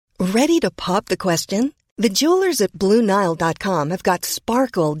Ready to pop the question? The jewelers at BlueNile.com have got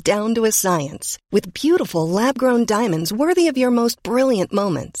sparkle down to a science with beautiful lab-grown diamonds worthy of your most brilliant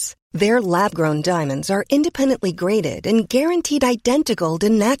moments. Their lab-grown diamonds are independently graded and guaranteed identical to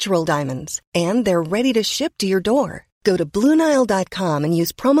natural diamonds, and they're ready to ship to your door. Go to BlueNile.com and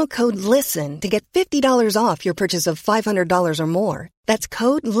use promo code LISTEN to get $50 off your purchase of $500 or more. That's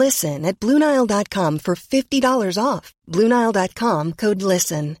code LISTEN at BlueNile.com for $50 off. BlueNile.com, code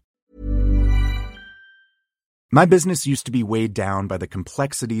LISTEN. My business used to be weighed down by the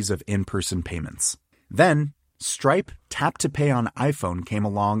complexities of in-person payments. Then, Stripe Tap to Pay on iPhone came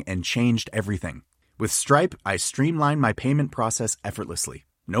along and changed everything. With Stripe, I streamlined my payment process effortlessly.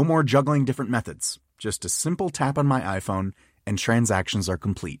 No more juggling different methods. Just a simple tap on my iPhone and transactions are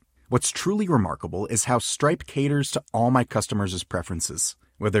complete. What's truly remarkable is how Stripe caters to all my customers' preferences.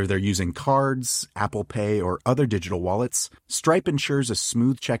 Whether they're using cards, Apple Pay, or other digital wallets, Stripe ensures a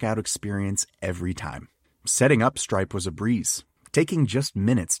smooth checkout experience every time. Setting up Stripe was a breeze, taking just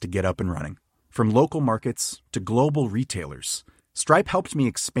minutes to get up and running. From local markets to global retailers, Stripe helped me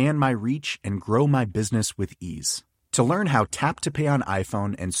expand my reach and grow my business with ease. To learn how Tap to Pay on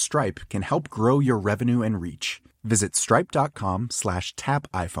iPhone and Stripe can help grow your revenue and reach, visit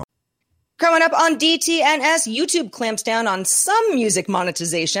stripe.com/tapiphone. Growing up on DTNS, YouTube clamps down on some music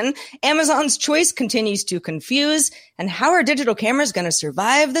monetization. Amazon's choice continues to confuse. And how are digital cameras going to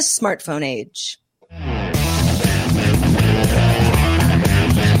survive the smartphone age?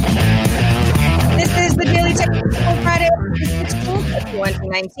 This is the Daily Technical Friday,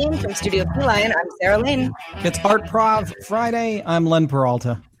 2019. From Studio Key Lion, I'm Sarah Lane. It's Art Prov Friday. I'm Len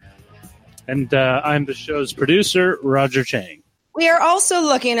Peralta. And I'm the show's producer, Roger Chang. We are also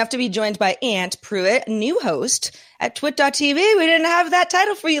lucky enough to be joined by Ant Pruitt, new host at twit.tv. We didn't have that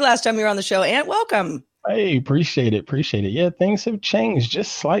title for you last time you were on the show. Ant, welcome. Hey, appreciate it. Yeah, things have changed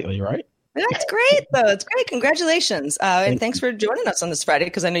just slightly, right? That's great, though. It's great. Congratulations. And thanks for joining us on this Friday,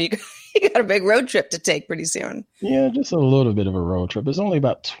 because I know you got a big road trip to take pretty soon. Yeah, just a little bit of a road trip. It's only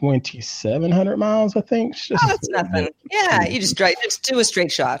about 2,700 miles, I think. That's nothing. Yeah, you just do a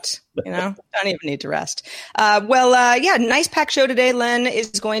straight shot. Don't even need to rest. Nice packed show today. Len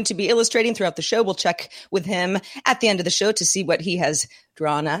is going to be illustrating throughout the show. We'll check with him at the end of the show to see what he has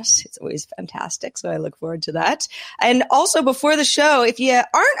drawn us. It's always fantastic, so I look forward to that. And also before the show, if you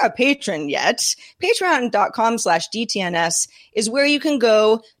aren't a patron yet, patreon.com/DTNS is where you can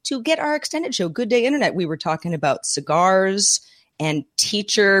go to get our extended show, Good Day Internet. We were talking about cigars and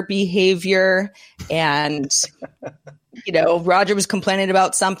teacher behavior, and Roger was complaining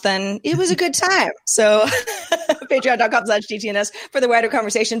about something. It was a good time. So patreon.com/DTNS for the wider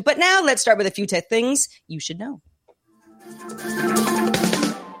conversation. But now let's start with a few things you should know.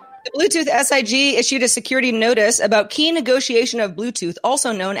 The Bluetooth SIG issued a security notice about key negotiation of Bluetooth,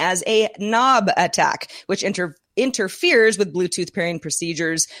 also known as a knob attack, which interferes with Bluetooth pairing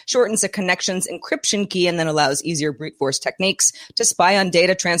procedures, shortens a connection's encryption key, and then allows easier brute force techniques to spy on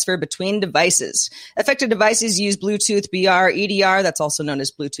data transfer between devices. Affected devices use Bluetooth BR EDR, that's also known as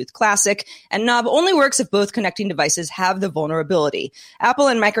Bluetooth Classic, and knob only works if both connecting devices have the vulnerability. Apple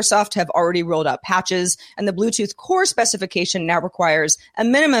and Microsoft have already rolled out patches, and the Bluetooth core specification now requires a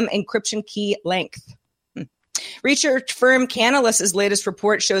minimum encryption key length. Research firm Canalys's latest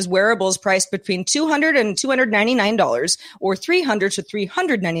report shows wearables priced between $200 and $299 or $300 to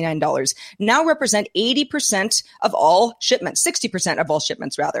 $399 now represent 80% of all shipments, 60% of all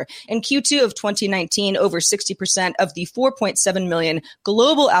shipments rather. In Q2 of 2019, over 60% of the 4.7 million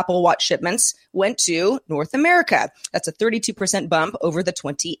global Apple Watch shipments went to North America. That's a 32% bump over the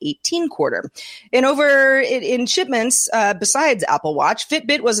 2018 quarter. In shipments, besides Apple Watch,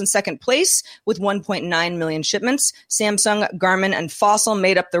 Fitbit was in second place with 1.9 million shipments. Samsung, Garmin, and Fossil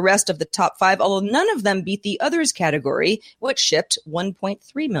made up the rest of the top five, although none of them beat the others category, which shipped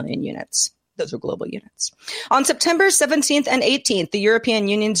 1.3 million units. Those are global units. On September 17th and 18th, the European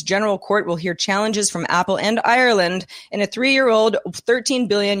Union's General Court will hear challenges from Apple and Ireland in a 3-year-old 13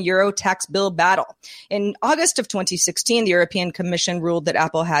 billion euro tax bill battle. In August of 2016, the European Commission ruled that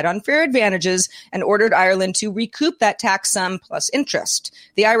Apple had unfair advantages and ordered Ireland to recoup that tax sum plus interest.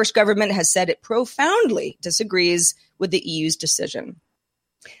 The Irish government has said it profoundly disagrees with the EU's decision.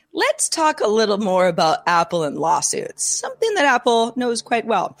 Let's talk a little more about Apple and lawsuits, something that Apple knows quite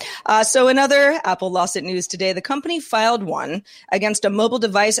well. So in other Apple lawsuit news today, the company filed one against a mobile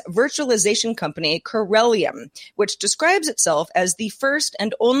device virtualization company, Corellium, which describes itself as the first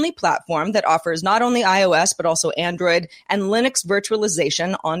and only platform that offers not only iOS, but also Android and Linux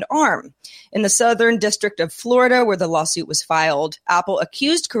virtualization on ARM. In the Southern District of Florida, where the lawsuit was filed, Apple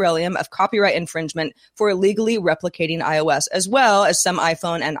accused Corellium of copyright infringement for illegally replicating iOS, as well as some iPhone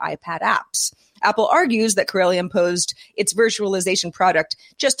iPhone and iPad apps. Apple argues that Corellium posed its virtualization product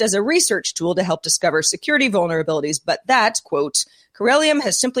just as a research tool to help discover security vulnerabilities, but that, quote, Corellium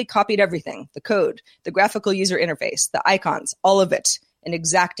has simply copied everything, the code, the graphical user interface, the icons, all of it, in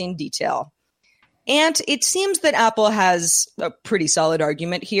exacting detail. And it seems that Apple has a pretty solid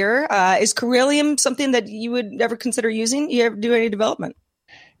argument here. Is Corellium something that you would ever consider using? You ever do any development?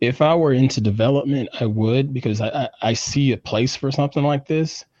 If I were into development, I would, because I see a place for something like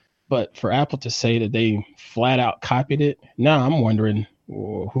this. But for Apple to say that they flat out copied it, now I'm wondering,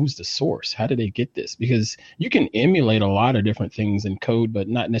 well, who's the source? How did they get this? Because you can emulate a lot of different things in code, but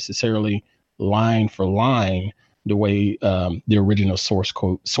not necessarily line for line the way the original source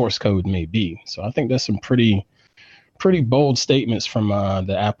code may be. So I think that's some pretty bold statements from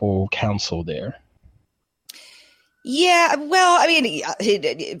the Apple Council there. Yeah, well, I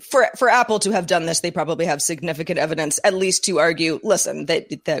mean, for Apple to have done this, they probably have significant evidence, at least to argue, listen, that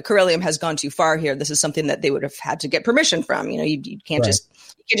the Corellium has gone too far here. This is something that they would have had to get permission from. You know, you can't just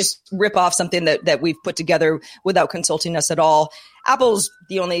rip off something that we've put together without consulting us at all. Apple's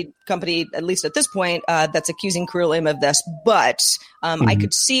the only company, at least at this point, that's accusing Corellium of this. But I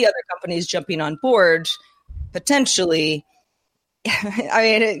could see other companies jumping on board potentially. I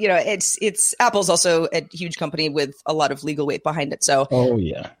mean, you know, it's Apple's also a huge company with a lot of legal weight behind it. So, oh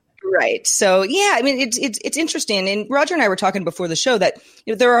yeah, right. So yeah, I mean, it's interesting. And Roger and I were talking before the show that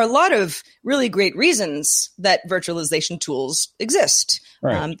there are a lot of really great reasons that virtualization tools exist.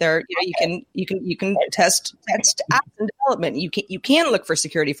 Right. You can test apps in development. You can look for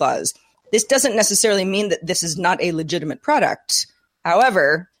security flaws. This doesn't necessarily mean that this is not a legitimate product.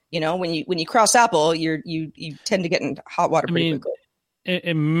 However, when you cross Apple, you tend to get in hot water pretty quickly.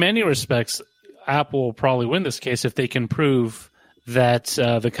 In many respects, Apple will probably win this case if they can prove that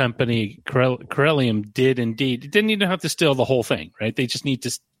the company Corellium did indeed. It didn't even have to steal the whole thing, right? They just need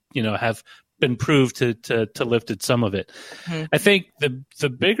to, have been proved to lifted some of it. Mm-hmm. I think the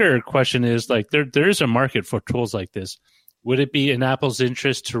bigger question is there is a market for tools like this. Would it be in Apple's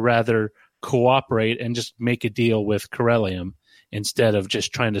interest to rather cooperate and just make a deal with Corellium instead of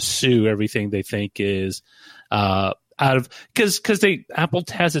just trying to sue everything they think is out of, because Apple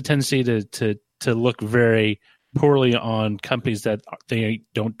has a tendency to look very poorly on companies that they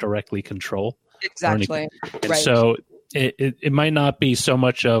don't directly control. Exactly. And right. So it might not be so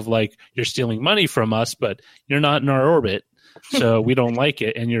much of like you're stealing money from us, but you're not in our orbit. So we don't like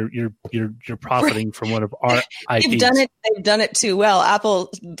it, and you're profiting from one of our IPs. They've done it too well. Apple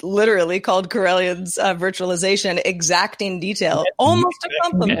literally called Corellium's virtualization exacting detail, almost a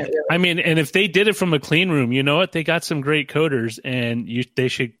compliment. Yeah. I mean, and if they did it from a clean room, you know what? They got some great coders, and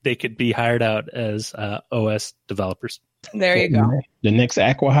they could be hired out as OS developers. There you go. The next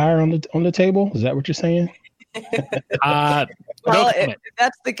acqui-hire on the table. Is that what you're saying? Well, if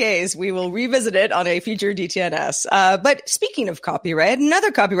that's the case, we will revisit it on a future DTNS. But speaking of copyright, another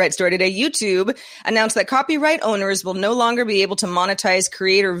copyright story today. YouTube announced that copyright owners will no longer be able to monetize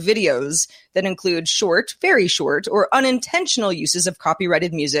creator videos that include short, very short, or unintentional uses of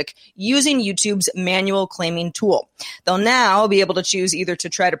copyrighted music using YouTube's manual claiming tool. They'll now be able to choose either to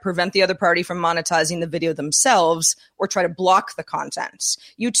try to prevent the other party from monetizing the video themselves or try to block the content.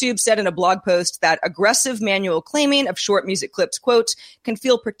 YouTube said in a blog post that aggressive manual claiming of short music clips, quote, can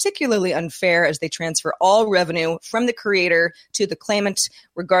feel particularly unfair as they transfer all revenue from the creator to the claimant,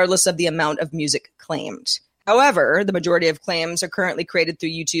 regardless of the amount of music claimed. However, the majority of claims are currently created through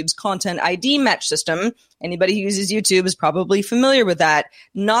YouTube's Content ID match system. Anybody who uses YouTube is probably familiar with that,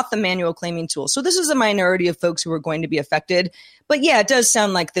 not the manual claiming tool. So this is a minority of folks who are going to be affected. But yeah, it does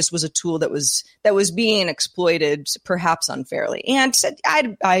sound like this was a tool that was being exploited, perhaps unfairly. And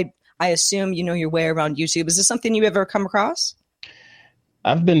I assume you know your way around YouTube. Is this something you ever come across?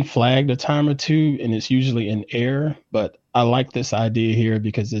 I've been flagged a time or two, and it's usually in error, but I like this idea here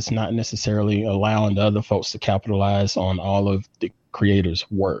because it's not necessarily allowing the other folks to capitalize on all of the creators'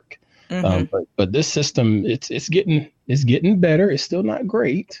 work. Mm-hmm. But this system, it's getting better. It's still not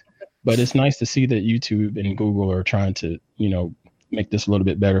great, but it's nice to see that YouTube and Google are trying to, make this a little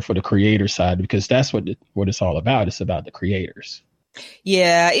bit better for the creator side, because that's what it's all about. It's about the creators.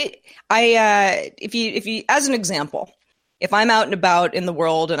 Yeah, if you as an example. If I'm out and about in the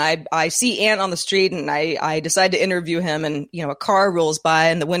world and I see Ant on the street and I decide to interview him and, a car rolls by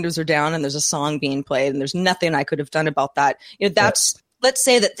and the windows are down and there's a song being played and there's nothing I could have done about that. Let's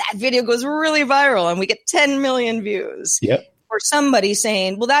say that video goes really viral and we get 10 million views. Yep. Or somebody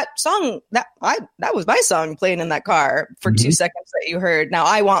saying, well, that song, that was my song playing in that car for 2 seconds that you heard. Now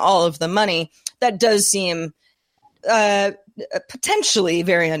I want all of the money. That does seem potentially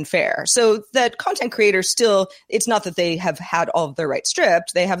very unfair. So that content creators still, it's not that they have had all of their rights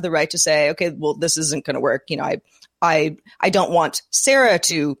stripped. They have the right to say, okay, well, this isn't going to work. You know, I don't want Sarah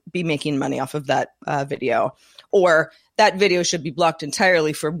to be making money off of that video, or that video should be blocked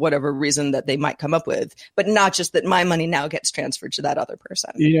entirely for whatever reason that they might come up with, but not just that my money now gets transferred to that other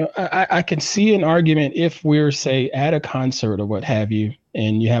person. You know, I can see an argument if we're, say, at a concert or what have you,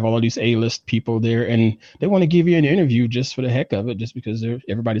 and you have all of these A-list people there, and they want to give you an interview just for the heck of it, just because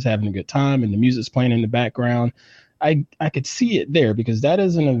everybody's having a good time and the music's playing in the background. I could see it there, because that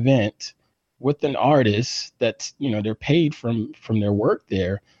is an event with an artist that's, you know, they're paid from their work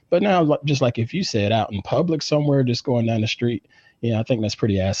there. But now, just like if you said out in public somewhere, just going down the street, yeah, I think that's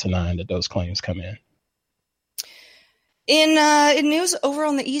pretty asinine that those claims come in. In news over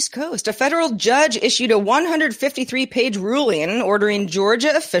on the East Coast, a federal judge issued a 153-page ruling ordering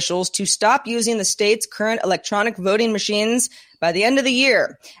Georgia officials to stop using the state's current electronic voting machines by the end of the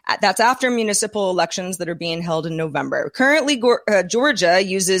year. That's after municipal elections that are being held in November. Currently, Georgia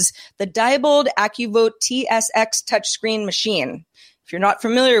uses the Diebold AccuVote TSX touchscreen machine. If you're not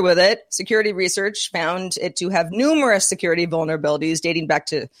familiar with it, security research found it to have numerous security vulnerabilities dating back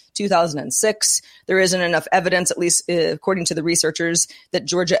to 2006. There isn't enough evidence, at least according to the researchers, that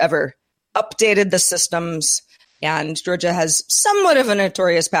Georgia ever updated the systems. And Georgia has somewhat of a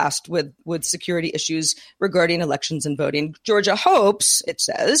notorious past with security issues regarding elections and voting. Georgia hopes, it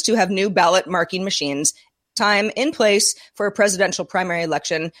says, to have new ballot marking machines time in place for a presidential primary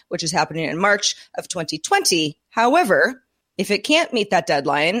election, which is happening in March of 2020. However, if it can't meet that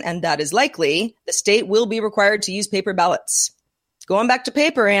deadline, and that is likely, the state will be required to use paper ballots. Going back to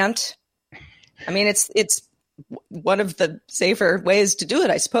paper, Ant. I mean, it's one of the safer ways to do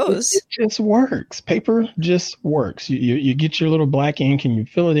it, I suppose. It just works. Paper just works. You get your little black ink and you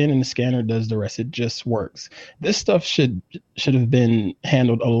fill it in, and the scanner does the rest. It just works. This stuff should have been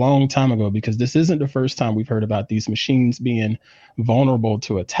handled a long time ago, because this isn't the first time we've heard about these machines being vulnerable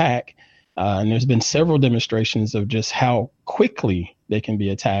to attack. And there's been several demonstrations of just how quickly they can be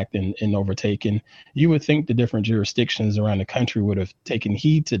attacked and overtaken. You would think the different jurisdictions around the country would have taken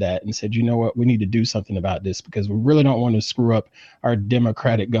heed to that and said, you know what, we need to do something about this, because we really don't want to screw up our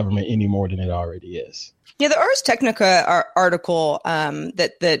democratic government any more than it already is. Yeah, the Ars Technica article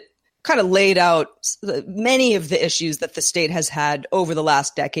that kind of laid out many of the issues that the state has had over the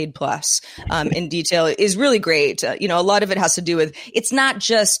last decade plus in detail is really great. A lot of it has to do with, it's not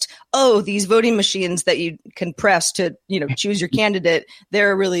just, these voting machines that you can press to, choose your candidate,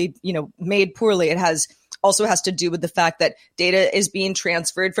 they're really, made poorly. It also has to do with the fact that data is being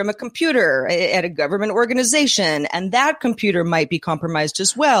transferred from a computer at a government organization, and that computer might be compromised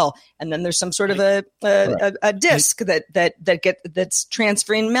as well. And then there's some sort of a disk that's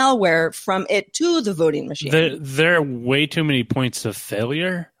transferring malware from it to the voting machine. There are way too many points of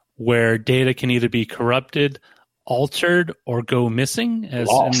failure where data can either be corrupted, altered, or go missing, as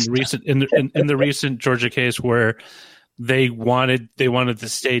in the recent Georgia case where they wanted the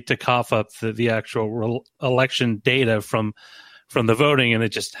state to cough up the actual election data from the voting, and it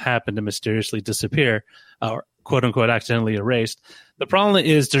just happened to mysteriously disappear, or quote unquote accidentally erased. The problem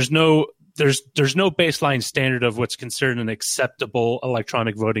is there's no baseline standard of what's considered an acceptable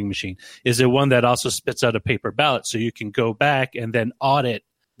electronic voting machine. Is it one that also spits out a paper ballot so you can go back and then audit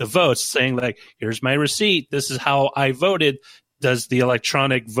the votes, saying like, here's my receipt, this is how I voted. Does the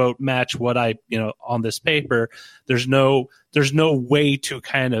electronic vote match what I, on this paper? There's no way to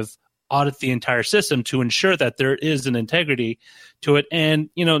kind of audit the entire system to ensure that there is an integrity to it. And,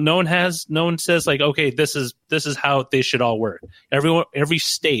 no one says like, okay, this is how they should all work. Every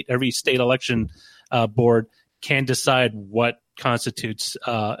state election board can decide what constitutes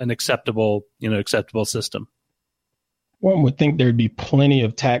an acceptable system. One would think there'd be plenty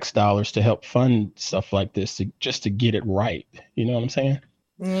of tax dollars to help fund stuff like this just to get it right. You know what I'm saying?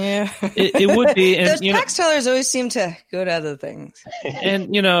 Yeah, it would be. And, those tax dollars always seem to go to other things.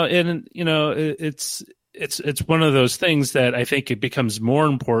 And it's one of those things that I think it becomes more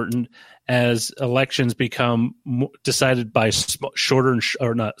important as elections become decided by smaller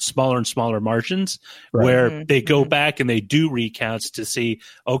and smaller margins, right, where they go back and they do recounts to see,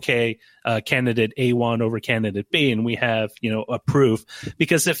 okay, candidate A won over candidate B, and we have, a proof.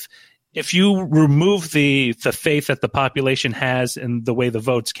 Because if you remove the faith that the population has in the way the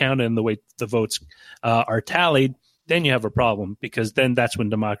votes count and the way the votes are tallied, then you have a problem, because then that's when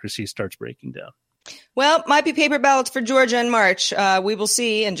democracy starts breaking down. Well, might be paper ballots for Georgia in March. We will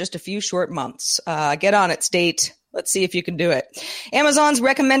see in just a few short months. Get on it, state. Let's see if you can do it. Amazon's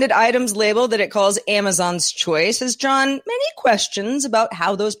recommended items label that it calls Amazon's Choice has drawn many questions about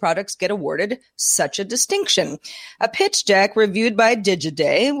how those products get awarded such a distinction. A pitch deck reviewed by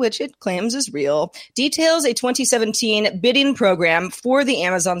Digiday, which it claims is real, details a 2017 bidding program for the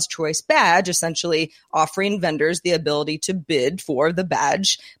Amazon's Choice badge, essentially offering vendors the ability to bid for the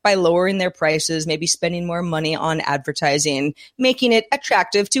badge by lowering their prices, maybe spending more money on advertising, making it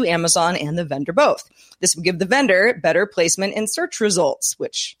attractive to Amazon and the vendor both. This would give the vendor better placement in search results,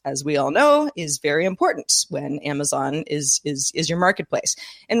 which, as we all know, is very important when Amazon is your marketplace.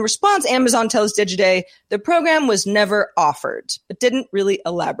 In response, Amazon tells Digiday the program was never offered, but didn't really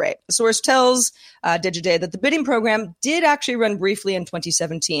elaborate. The source tells Digiday that the bidding program did actually run briefly in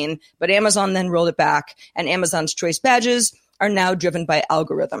 2017, but Amazon then rolled it back, and Amazon's Choice badges are now driven by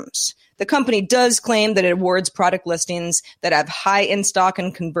algorithms. The company does claim that it awards product listings that have high in-stock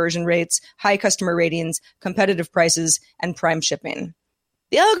and conversion rates, high customer ratings, competitive prices, and prime shipping.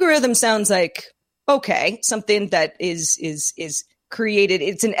 The algorithm sounds like, okay, something that is created.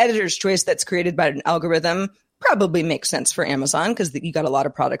 It's an editor's choice that's created by an algorithm. Probably makes sense for Amazon because you got a lot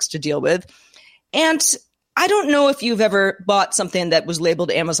of products to deal with. And I don't know if you've ever bought something that was labeled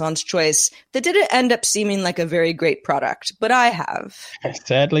Amazon's Choice that didn't end up seeming like a very great product, but I have.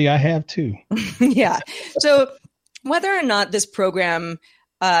 Sadly, I have too. Yeah. So whether or not this program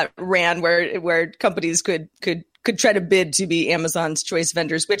ran where companies could try to bid to be Amazon's Choice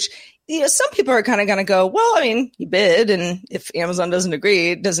vendors, which, some people are kind of going to go, well, I mean, you bid, and if Amazon doesn't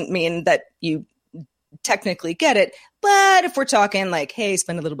agree, it doesn't mean that you technically get it. But if we're talking like, hey,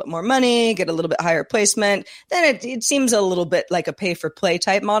 spend a little bit more money, get a little bit higher placement, then it seems a little bit like a pay for play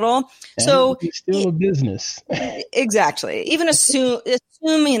type model. And so it's still a business. Exactly. Even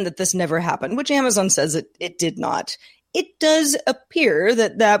assuming that this never happened, which Amazon says it did not, it does appear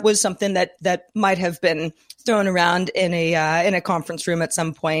that was something that might have been thrown around in a conference room at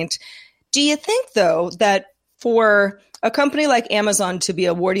some point. Do you think, though, that for a company like Amazon to be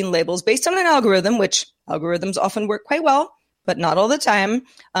awarding labels based on an algorithm, which algorithms often work quite well, but not all the time,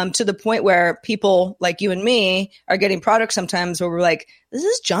 to the point where people like you and me are getting products sometimes where we're like, this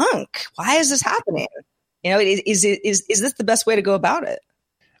is junk. Why is this happening? Is this the best way to go about it?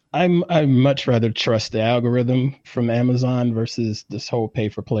 I'd much rather trust the algorithm from Amazon versus this whole pay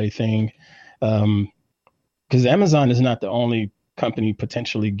for play thing. Because Amazon is not the only company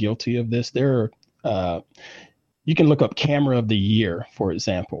potentially guilty of this. There are, you can look up Camera of the Year, for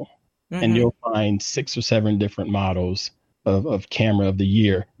example, and you'll find 6 or 7 different models of Camera of the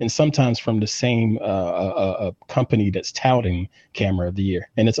Year, and sometimes from the same company that's touting Camera of the Year.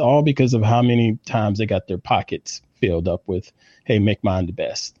 And it's all because of how many times they got their pockets filled up with, hey, make mine the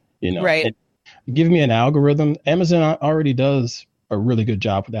best. Right. Give me an algorithm. Amazon already does a really good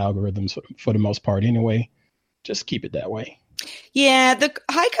job with algorithms for the most part anyway. Just keep it that way. Yeah, the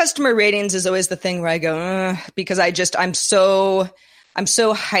high customer ratings is always the thing where I go, because I'm so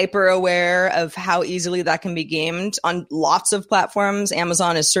hyper aware of how easily that can be gamed on lots of platforms.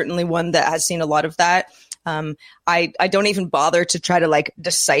 Amazon is certainly one that has seen a lot of that. I don't even bother to try to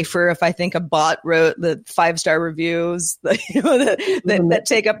decipher if I think a bot wrote the 5-star reviews that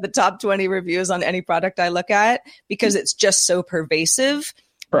take up the top 20 reviews on any product I look at, because it's just so pervasive.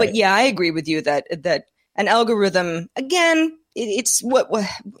 Right. But yeah, I agree with you that an algorithm, again, it's what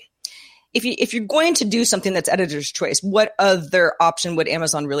if you're going to do something that's editor's choice, what other option would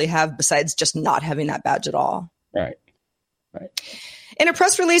Amazon really have besides just not having that badge at all? Right. In a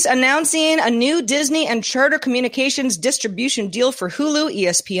press release announcing a new Disney and Charter Communications distribution deal for Hulu,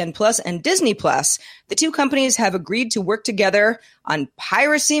 ESPN Plus, and Disney Plus, the two companies have agreed to work together on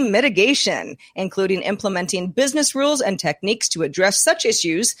piracy mitigation, including implementing business rules and techniques to address such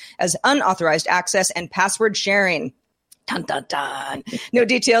issues as unauthorized access and password sharing. Dun, dun, dun. No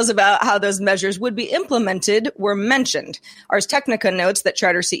details about how those measures would be implemented were mentioned. Ars Technica notes that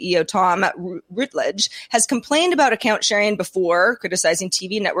Charter CEO Tom Rutledge has complained about account sharing before, criticizing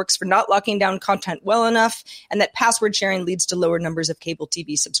TV networks for not locking down content well enough, and that password sharing leads to lower numbers of cable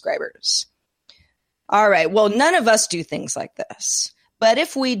TV subscribers. All right, well, none of us do things like this. But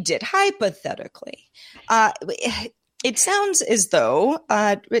if we did, hypothetically, it sounds as though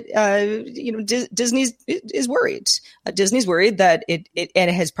Disney is worried. Disney's worried that it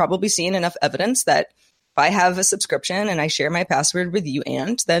has probably seen enough evidence that if I have a subscription and I share my password with you,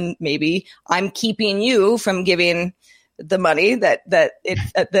 then maybe I'm keeping you from giving the money that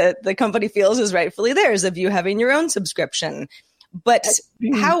the company feels is rightfully theirs of you having your own subscription. But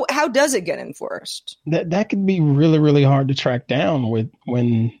how does it get enforced? That could be really, really hard to track down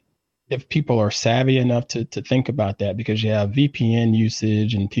when if people are savvy enough to think about that, because you have VPN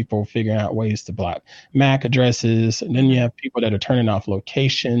usage and people figuring out ways to block MAC addresses, and then you have people that are turning off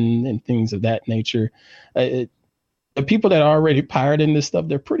location and things of that nature. The people that are already pirating this stuff,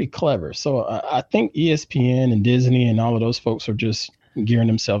 they're pretty clever. So I think ESPN and Disney and all of those folks are just gearing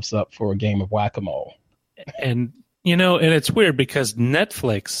themselves up for a game of whack-a-mole. And, and it's weird because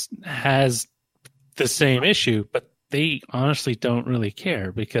Netflix has the same issue, but they honestly don't really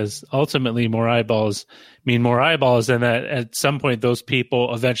care, because ultimately more eyeballs mean more eyeballs, and that at some point those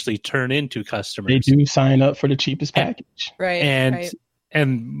people eventually turn into customers. They do sign up for the cheapest package. Right.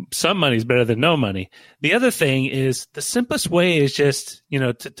 And some money is better than no money. The other thing is, the simplest way is just,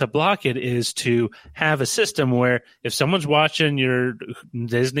 to block it is to have a system where if someone's watching your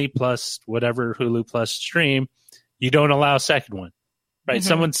Disney Plus, whatever, Hulu Plus stream, you don't allow a second one, right? Mm-hmm.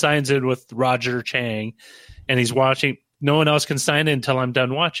 Someone signs in with Roger Chang and he's watching. No one else can sign in until I'm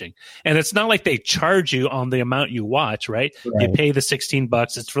done watching. And it's not like they charge you on the amount you watch, right? You pay the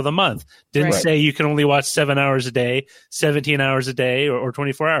 $16. It's for the month. Didn't say you can only watch 7 hours a day, 17 hours a day, or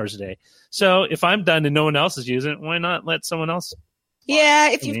 24 hours a day. So if I'm done and no one else is using it, why not let someone else? Yeah,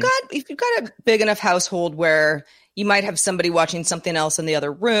 if you've got a big enough household where you might have somebody watching something else in the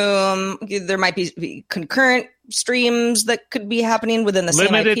other room, there might be concurrent streams that could be happening within the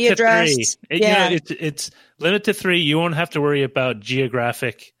same IP address. It's limited to 3. You won't have to worry about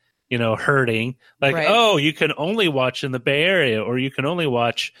geographic, herding. You can only watch in the Bay Area, or you can only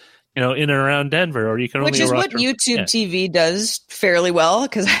watch, in and around Denver, or you can only. Which is what YouTube TV does fairly well,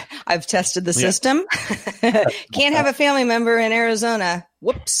 because I've tested the system. Can't have a family member in Arizona.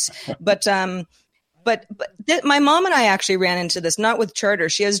 Whoops. But my mom and I actually ran into this, not with Charter.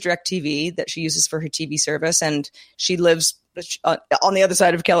 She has DirecTV that she uses for her TV service, and she lives on the other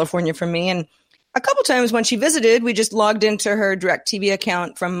side of California from me. And a couple times when she visited, we just logged into her DirecTV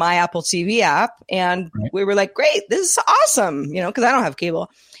account from my Apple TV app, and we were like, great, this is awesome, because I don't have cable.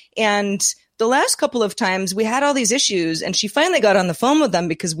 And the last couple of times we had all these issues, and she finally got on the phone with them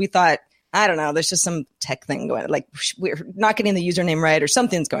because we thought, I don't know, there's just some tech thing going on. Like, we're not getting the username right, or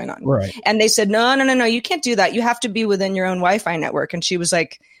something's going on. Right. And they said, no, you can't do that. You have to be within your own Wi-Fi network. And she was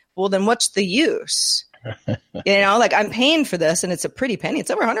like, well, then what's the use? I'm paying for this, and it's a pretty penny.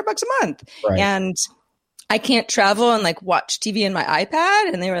 It's over $100 a month. Right. And I can't travel and watch TV in my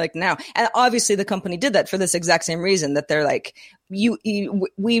iPad. And they were like, no. And obviously the company did that for this exact same reason, that they're like,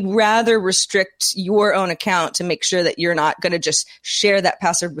 we'd rather restrict your own account to make sure that you're not going to just share that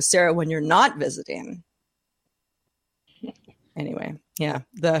password with Sarah when you're not visiting. Anyway,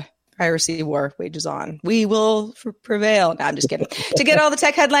 the piracy war wages on. We will prevail. No, I'm just kidding. To get all the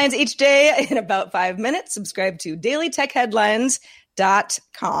tech headlines each day in about 5 minutes, subscribe to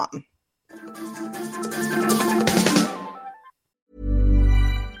dailytechheadlines.com.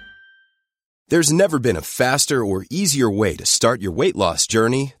 There's never been a faster or easier way to start your weight loss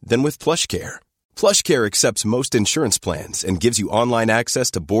journey than with PlushCare. PlushCare accepts most insurance plans and gives you online access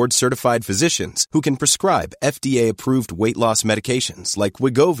to board-certified physicians who can prescribe FDA-approved weight loss medications like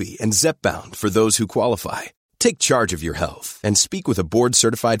Wegovy and Zepbound for those who qualify. Take charge of your health and speak with a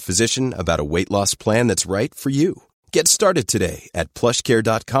board-certified physician about a weight loss plan that's right for you. Get started today at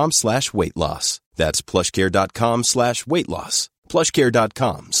plushcare.com/weight loss. That's plushcare.com/weight loss.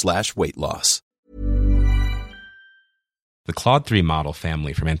 plushcare.com/weight loss. The Claude 3 model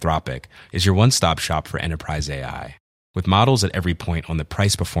family from Anthropic is your one-stop shop for enterprise AI. With models at every point on the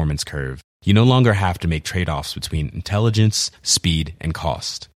price-performance curve, you no longer have to make trade-offs between intelligence, speed, and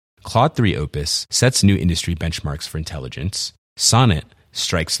cost. Claude 3 Opus sets new industry benchmarks for intelligence. Sonnet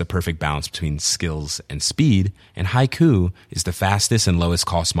strikes the perfect balance between skills and speed. And Haiku is the fastest and lowest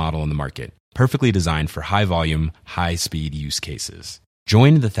cost model in the market, perfectly designed for high-volume, high-speed use cases.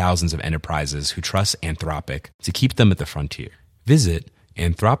 Join the thousands of enterprises who trust Anthropic to keep them at the frontier. Visit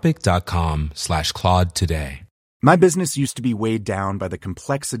anthropic.com/Claude today. My business used to be weighed down by the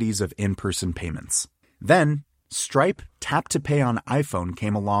complexities of in-person payments. Then, Stripe Tap to Pay on iPhone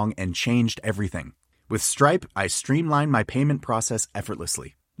came along and changed everything. With Stripe, I streamlined my payment process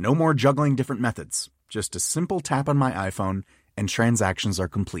effortlessly. No more juggling different methods. Just a simple tap on my iPhone, and transactions are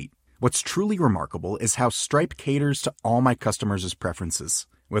complete. What's truly remarkable is how Stripe caters to all my customers' preferences.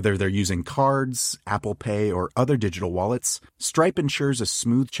 Whether they're using cards, Apple Pay, or other digital wallets, Stripe ensures a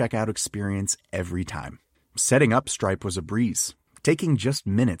smooth checkout experience every time. Setting up Stripe was a breeze, taking just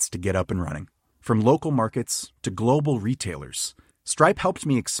minutes to get up and running. From local markets to global retailers, Stripe helped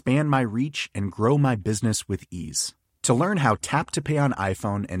me expand my reach and grow my business with ease. To learn how Tap to Pay on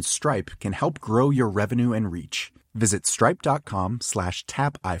iPhone and Stripe can help grow your revenue and reach, visit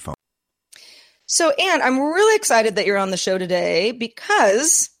stripe.com/tapiphone. So, Anne, I'm really excited that you're on the show today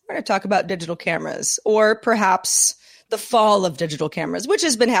because we're going to talk about digital cameras, or perhaps the fall of digital cameras, which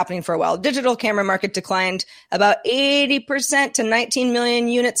has been happening for a while. Digital camera market declined about 80% to 19 million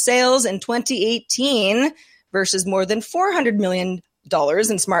unit sales in 2018 versus more than $400 million in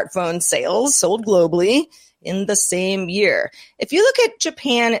smartphone sales sold globally in the same year. If you look at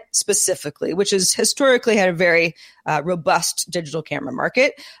Japan specifically, which has historically had a very robust digital camera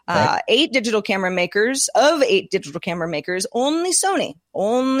market, Right. 8 digital camera makers, only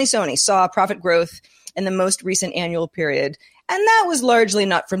Sony saw profit growth in the most recent annual period. And that was largely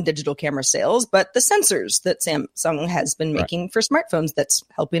not from digital camera sales, but the sensors that Samsung has been making for smartphones that's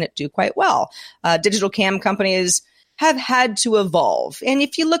helping it do quite well. Digital cam companies have had to evolve. And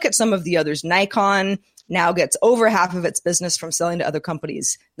if you look at some of the others, Nikon now gets over half of its business from selling to other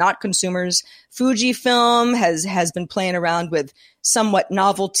companies, not consumers. Fujifilm has been playing around with somewhat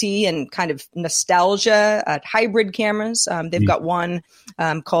novelty and kind of nostalgia, hybrid cameras. They've got one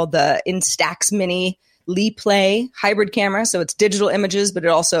called the Instax Mini Leplay hybrid camera. So it's digital images, but it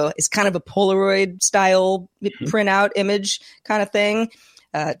also is kind of a Polaroid style printout image kind of thing.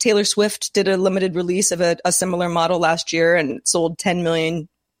 Taylor Swift did a limited release of a similar model last year and sold 10 million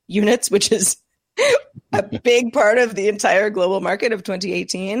units, which is a big part of the entire global market of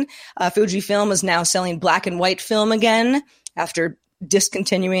 2018. Fujifilm is now selling black and white film again after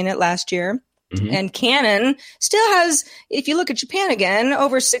discontinuing it last year. Mm-hmm. And Canon still has, if you look at Japan again,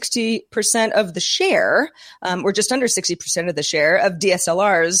 over 60% of the share, or just under 60% of the share of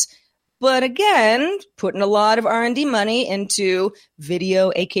DSLRs. But again, putting a lot of R&D money into video,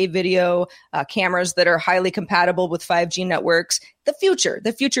 AK video, cameras that are highly compatible with 5G networks,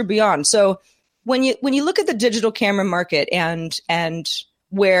 the future beyond. So when you look at the digital camera market and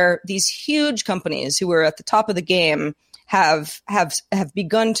where these huge companies who are at the top of the game have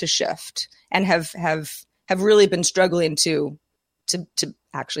begun to shift and have really been struggling to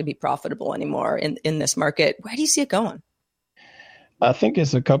actually be profitable anymore in this market, where do you see it going? I think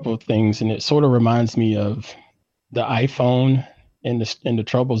it's a couple of things, and it sort of reminds me of the iPhone and the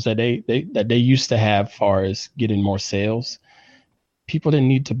troubles that they used to have as far as getting more sales. People didn't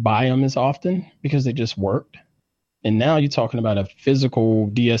need to buy them as often because they just worked. And now you're talking about a physical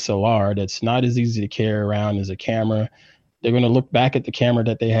DSLR that's not as easy to carry around as a camera. They're going to look back at the camera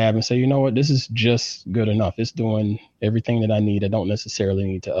that they have and say, you know what, this is just good enough. It's doing everything that I need. I don't necessarily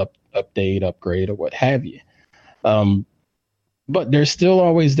need to update, upgrade, or what have you. But there's still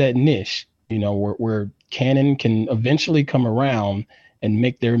always that niche, where Canon can eventually come around and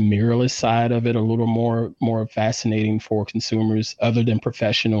make their mirrorless side of it a little more fascinating for consumers other than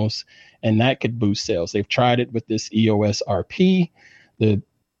professionals. And that could boost sales. They've tried it with this EOS RP. The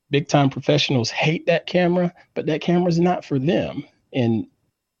big time professionals hate that camera, but that camera is not for them. And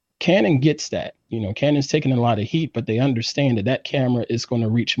Canon gets that. Canon's taking a lot of heat, but they understand that camera is going to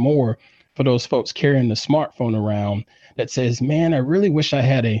reach more for those folks carrying the smartphone around that says, man, I really wish I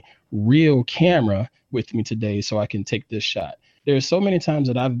had a real camera with me today so I can take this shot. There's so many times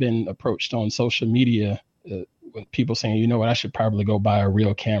that I've been approached on social media with people saying, you know what, I should probably go buy a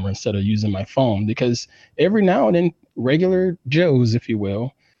real camera instead of using my phone, because every now and then regular Joes, if you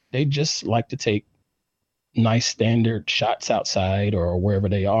will, they just like to take nice standard shots outside or wherever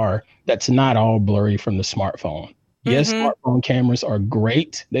they are. That's not all blurry from the smartphone. Yes, smartphone cameras are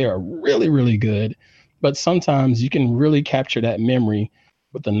great. They are really, really good. But sometimes you can really capture that memory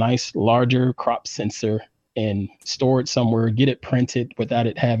with a nice larger crop sensor and store it somewhere, get it printed without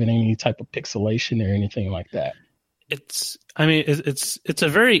it having any type of pixelation or anything like that. It's a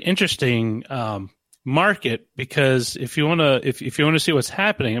very interesting market, because if you want to see what's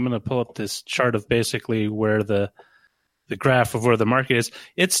happening, I'm going to pull up this chart of basically where the graph of where the market is.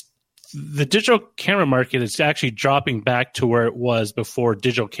 It's the digital camera market is actually dropping back to where it was before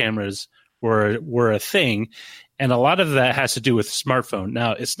digital cameras were a thing. And a lot of that has to do with smartphone.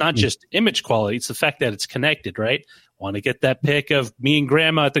 Now, it's not just image quality. It's the fact that it's connected, right? Want to get that pic of me and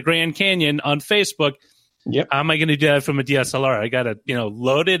grandma at the Grand Canyon on Facebook. Yep. How am I going to do that from a DSLR? I got to,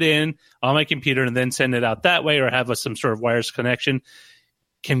 load it in on my computer and then send it out that way, or have some sort of wireless connection.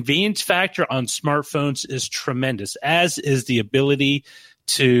 Convenience factor on smartphones is tremendous, as is the ability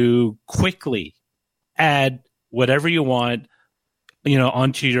to quickly add whatever you want,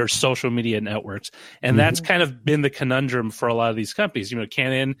 onto your social media networks. And that's kind of been the conundrum for a lot of these companies.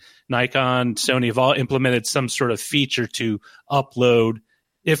 Canon, Nikon, Sony have all implemented some sort of feature to upload,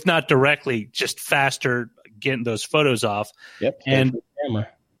 if not directly, just faster getting those photos off. Yep. And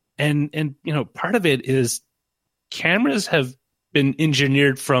part of it is cameras have been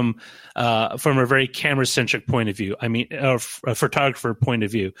engineered from a very camera-centric point of view. I mean, a photographer point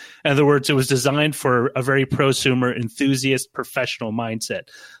of view. In other words, it was designed for a very prosumer, enthusiast, professional mindset.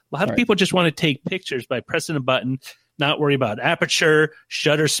 A lot of people just want to take pictures by pressing a button, not worry about aperture,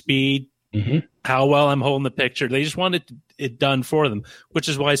 shutter speed, how well I'm holding the picture. They just want it done for them, which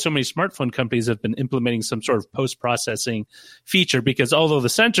is why so many smartphone companies have been implementing some sort of post-processing feature, because although the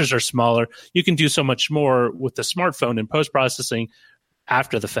sensors are smaller, you can do so much more with the smartphone in post-processing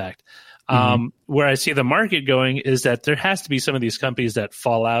after the fact. Where I see the market going is that there has to be some of these companies that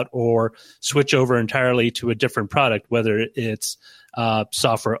fall out or switch over entirely to a different product, whether it's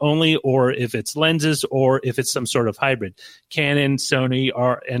software only, or if it's lenses, or if it's some sort of hybrid. Canon, Sony,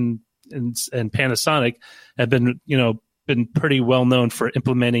 and Panasonic have been pretty well known for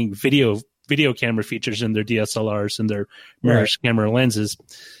implementing video camera features in their DSLRs and their mirrorless camera lenses.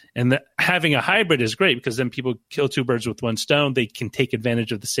 And having a hybrid is great, because then people kill two birds with one stone. They can take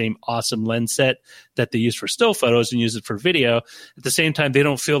advantage of the same awesome lens set that they use for still photos and use it for video. At the same time, they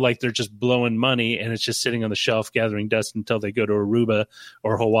don't feel like they're just blowing money and it's just sitting on the shelf gathering dust until they go to Aruba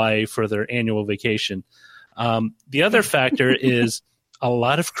or Hawaii for their annual vacation. The other factor is a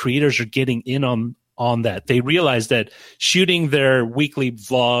lot of creators are getting in on that. They realize that shooting their weekly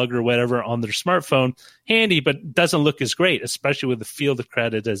vlog or whatever on their smartphone, handy, but doesn't look as great, especially with the field of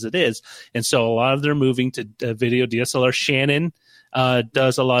credit as it is. And so a lot of them are moving to video DSLR. Shannon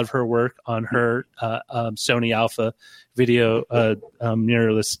does a lot of her work on her Sony Alpha video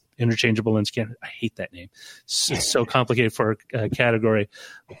mirrorless interchangeable lens camera. I hate that name. It's so complicated for a category.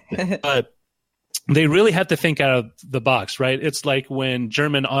 But they really have to think out of the box, right? It's like when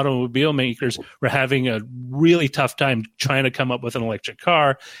German automobile makers were having a really tough time trying to come up with an electric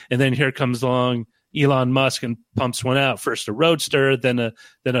car, and then here comes along Elon Musk and pumps one out. First a roadster, then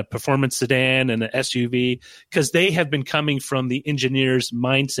a performance sedan, and an SUV, because they have been coming from the engineer's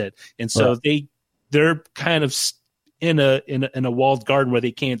mindset, and so they're kind of in a walled garden where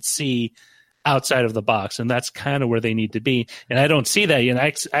they can't see outside of the box, and that's kind of where they need to be. And I don't see that yet.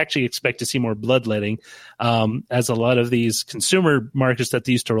 I actually expect to see more bloodletting, as a lot of these consumer markets that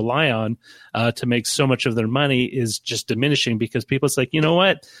they used to rely on to make so much of their money is just diminishing, because people's like, you know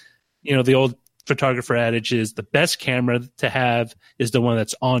what? The old photographer adage is the best camera to have is the one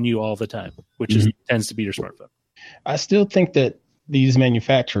that's on you all the time, which tends to be your smartphone. I still think that these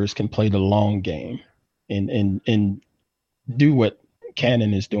manufacturers can play the long game and do what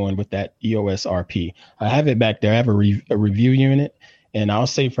Canon is doing with that EOS RP. I have it back there. I have a review unit, and I'll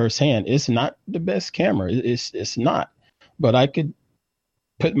say firsthand, it's not the best camera. It's not. But I could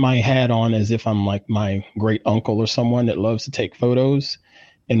put my hat on as if I'm like my great uncle or someone that loves to take photos,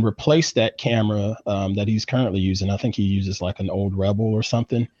 and replace that camera that he's currently using. I think he uses like an old Rebel or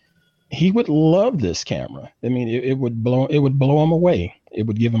something. He would love this camera. I mean, it would blow him away. It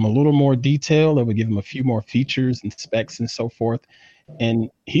would give him a little more detail. It would give him a few more features and specs and so forth. And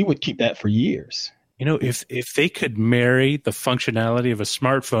he would keep that for years. If they could marry the functionality of a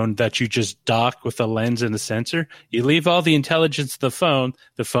smartphone that you just dock with a lens and a sensor, you leave all the intelligence to the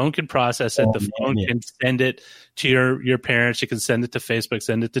phone can process it, the phone can send it to your parents, you can send it to Facebook,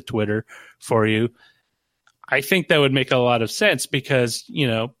 send it to Twitter for you. I think that would make a lot of sense, because,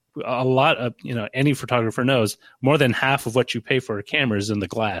 a lot of, any photographer knows more than half of what you pay for a camera is in the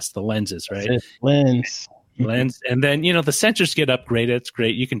glass, the lenses, right? Lens. And then, the sensors get upgraded. It's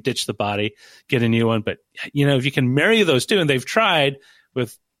great. You can ditch the body, get a new one. But, if you can marry those two, and they've tried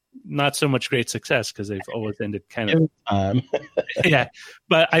with not so much great success, because they've always ended kind of yeah.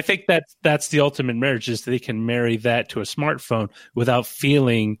 But I think that's the ultimate marriage, is they can marry that to a smartphone without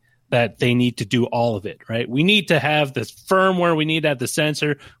feeling that they need to do all of it, right? We need to have the firmware, we need to have the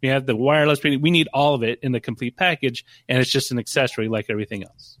sensor, we have the wireless, we need all of it in the complete package, and it's just an accessory like everything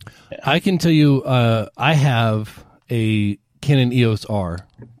else. I can tell you, I have a Canon EOS R,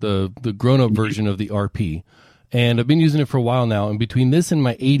 the grown-up version of the RP, and I've been using it for a while now, and between this and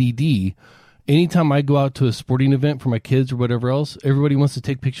my 80D, anytime I go out to a sporting event for my kids or whatever else, everybody wants to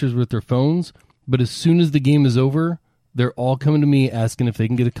take pictures with their phones, but as soon as the game is over, they're all coming to me asking if they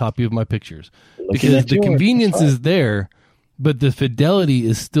can get a copy of my pictures, because the convenience is there, but the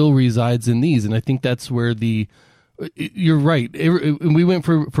fidelity still resides in these. And I think that's where you're right. We went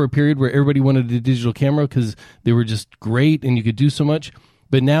for a period where everybody wanted a digital camera because they were just great and you could do so much.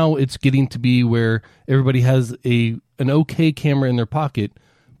 But now it's getting to be where everybody has an okay camera in their pocket.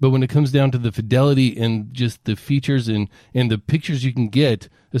 But when it comes down to the fidelity and just the features and the pictures you can get,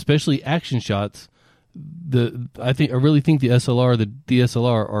 especially action shots, I really think the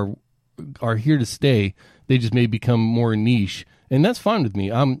DSLR are here to stay. They just may become more niche, and that's fine with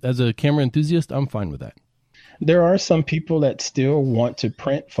me. As a camera enthusiast, I'm fine with that. there are some people that still want to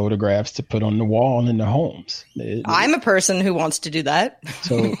print photographs to put on the wall in their homes. I'm a person who wants to do that.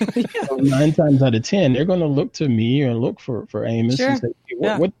 So 9 times out of 10, they're going to look to me or look for Amos and say,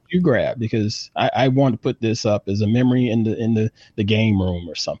 what did you grab? Because I want to put this up as a memory in the game room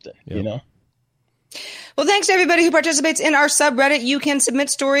or something, you know? Well, thanks to everybody who participates in our subreddit. You can submit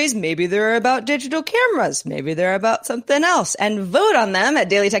stories. Maybe they're about digital cameras. Maybe they're about something else. And vote on them at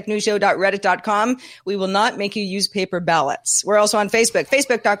dailytechnewsshow.reddit.com. We will not make you use paper ballots. We're also on Facebook,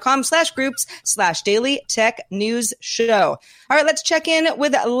 facebook.com/groups/Daily Tech News Show. All right, let's check in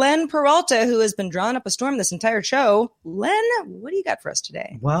with Len Peralta, who has been drawing up a storm this entire show. Len, what do you got for us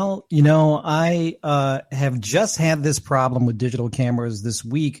today? Well, I have just had this problem with digital cameras this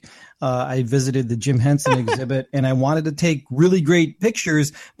week. I visited the Jim Henson exhibit, and I wanted to take really great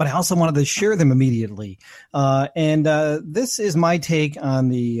pictures, but I also wanted to share them immediately. And this is my take on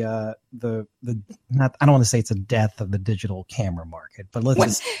the I don't want to say it's a death of the digital camera market, but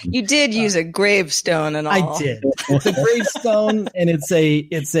you did use a gravestone and all. I did. It's a gravestone, and it's a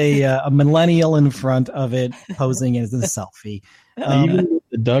millennial in front of it posing as a selfie. Even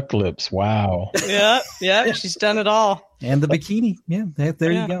the duck lips. Wow. Yeah. She's done it all. And the bikini. Yeah,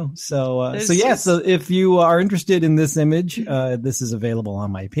 there you go. So if you are interested in this image, this is available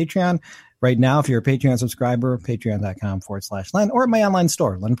on my Patreon right now. If you're a Patreon subscriber, patreon.com/Len, or at my online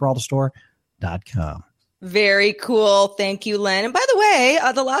store, lenperaltastore.com. Very cool. Thank you, Len. And by the way,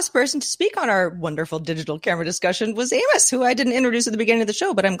 the last person to speak on our wonderful digital camera discussion was Amos, who I didn't introduce at the beginning of the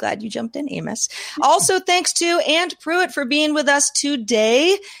show, but I'm glad you jumped in, Amos. Also, thanks to Ant Pruitt for being with us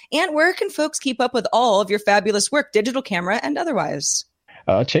today. Ant, where can folks keep up with all of your fabulous work, digital camera and otherwise?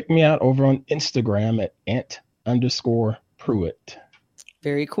 Check me out over on Instagram at ant_Pruitt.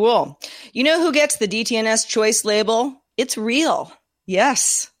 Very cool. You know who gets the DTNS choice label? It's real.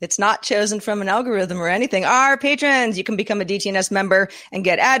 Yes, it's not chosen from an algorithm or anything. Our patrons, you can become a DTNS member and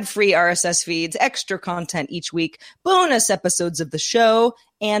get ad-free RSS feeds, extra content each week, bonus episodes of the show,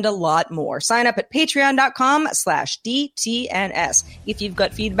 and a lot more. Sign up at patreon.com/DTNS. If you've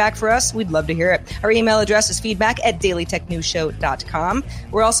got feedback for us, we'd love to hear it. Our email address is feedback@dailytechnewsshow.com.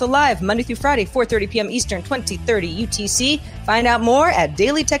 We're also live Monday through Friday, 4:30 p.m. Eastern, 2030 UTC. Find out more at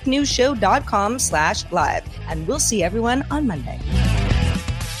dailytechnewsshow.com/live. And we'll see everyone on Monday.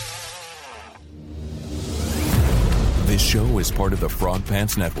 This show is part of the Frog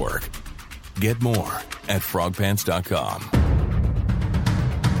Pants Network. Get more at frogpants.com.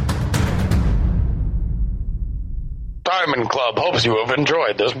 Diamond Club hopes you have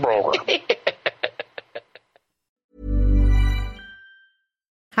enjoyed this program.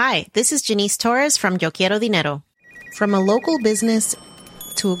 Hi, this is Janice Torres from Yo Quiero Dinero. From a local business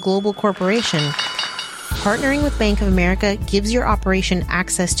to a global corporation, partnering with Bank of America gives your operation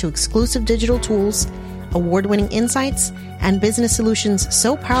access to exclusive digital tools, award-winning insights, and business solutions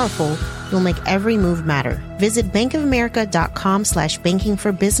so powerful, you'll make every move matter. Visit bankofamerica.com/banking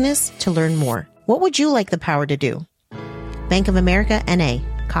for business to learn more. What would you like the power to do? Bank of America, N.A.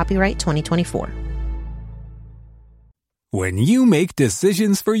 Copyright 2024. When you make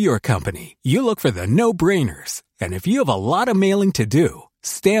decisions for your company, you look for the no-brainers. And if you have a lot of mailing to do,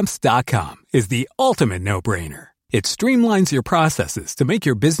 Stamps.com is the ultimate no-brainer. It streamlines your processes to make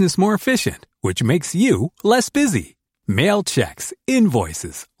your business more efficient, which makes you less busy. Mail checks,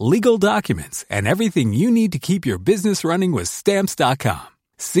 invoices, legal documents, and everything you need to keep your business running with Stamps.com.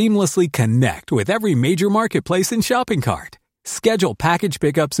 Seamlessly connect with every major marketplace and shopping cart. Schedule package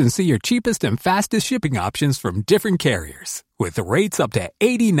pickups and see your cheapest and fastest shipping options from different carriers, with rates up to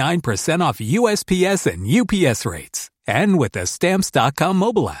 89% off USPS and UPS rates. And with the Stamps.com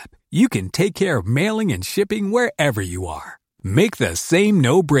mobile app, you can take care of mailing and shipping wherever you are. Make the same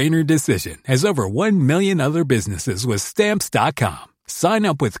no-brainer decision as over 1 million other businesses with Stamps.com. Sign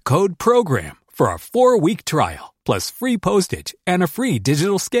up with code PROGRAM for a 4-week trial, plus free postage and a free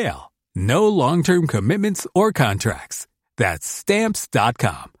digital scale. No long-term commitments or contracts. That's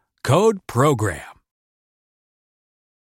Stamps.com. Code PROGRAM.